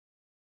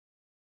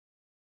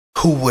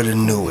Who would've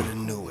knew it?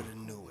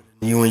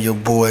 You and your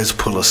boys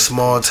pull a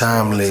small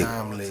time lick,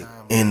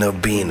 end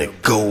up being a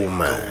gold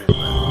mine.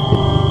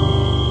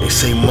 They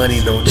say money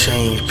don't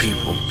change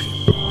people,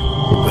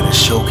 but it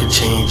sure can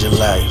change your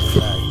life.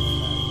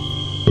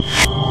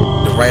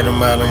 The right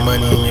amount of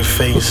money in your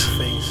face,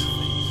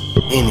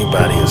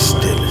 anybody will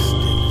steal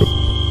it.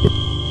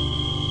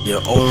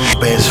 Your own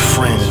best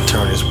friend will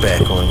turn his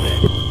back on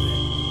you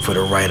for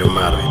the right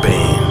amount of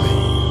band.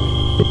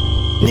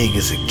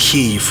 Niggas will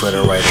kill you for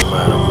the right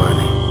amount of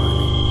money.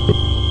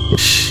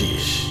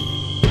 Shit,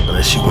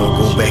 unless you wanna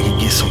go back and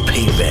get some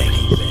payback.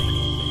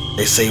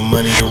 They say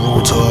money the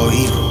root to all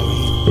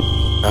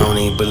evil. I don't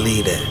even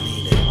believe that.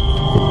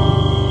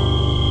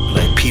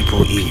 Like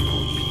people evil.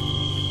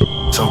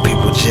 Some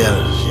people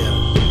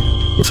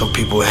jealous. Some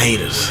people hate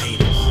us.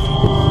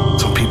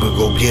 Some people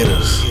go get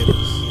us.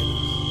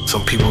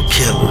 Some people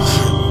kill us.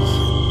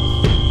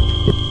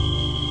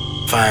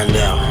 Find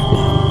out.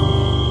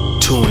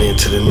 Tune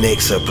into the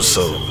next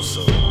episode.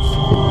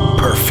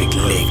 Perfect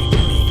Lick.